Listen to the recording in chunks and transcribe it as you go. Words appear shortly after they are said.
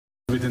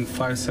Within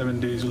 5-7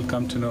 days, we'll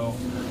come to know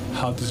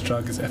how this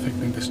drug is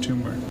affecting this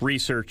tumor.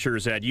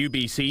 Researchers at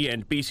UBC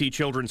and BC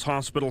Children's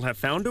Hospital have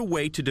found a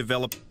way to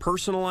develop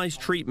personalized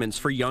treatments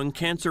for young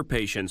cancer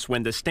patients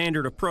when the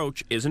standard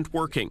approach isn't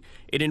working.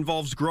 It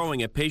involves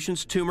growing a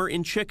patient's tumor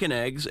in chicken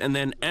eggs and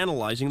then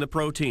analyzing the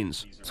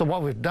proteins. So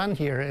what we've done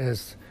here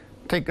is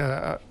take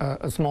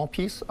a small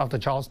piece of the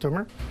child's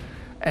tumor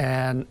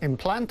and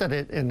implanted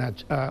it in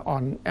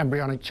on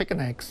embryonic chicken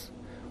eggs,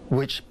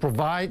 which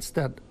provides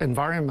that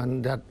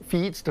environment that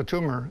feeds the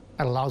tumor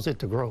and allows it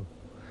to grow.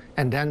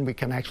 And then we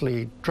can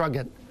actually drug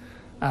it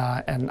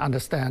and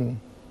understand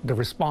the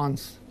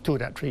response to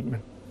that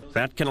treatment.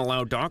 That can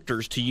allow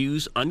doctors to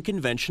use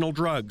unconventional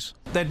drugs.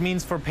 That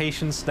means for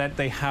patients that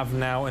they have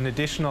now an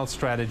additional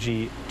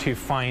strategy to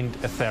find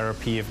a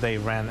therapy if they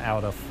ran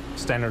out of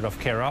standard of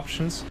care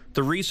options.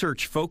 The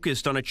research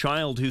focused on a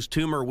child whose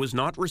tumor was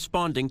not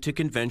responding to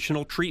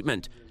conventional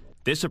treatment.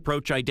 This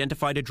approach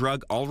identified a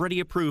drug already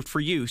approved for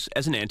use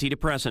as an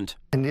antidepressant.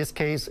 In this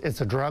case,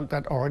 it's a drug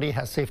that already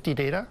has safety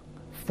data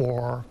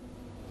for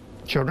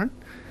children,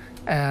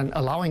 and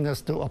allowing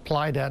us to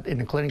apply that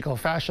in a clinical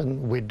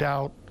fashion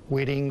without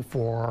waiting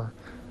for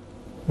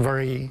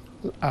very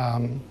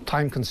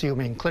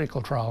time-consuming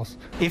clinical trials.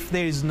 If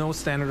there is no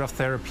standard of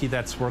therapy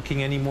that's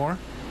working anymore,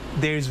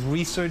 there's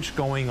research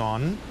going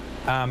on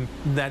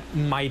that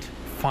might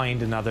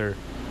find another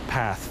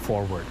path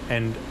forward.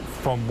 And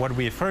from what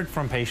we've heard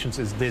from patients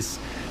is this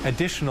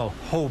additional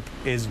hope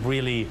is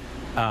really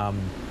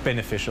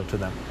beneficial to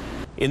them.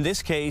 In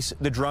this case,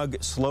 the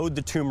drug slowed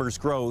the tumor's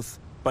growth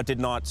but did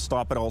not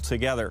stop it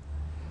altogether.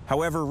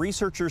 However,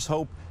 researchers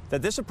hope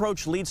that this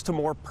approach leads to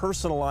more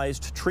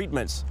personalized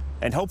treatments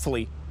and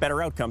hopefully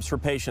better outcomes for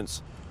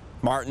patients.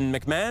 Martin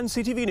McMahon,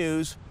 CTV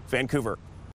News, Vancouver.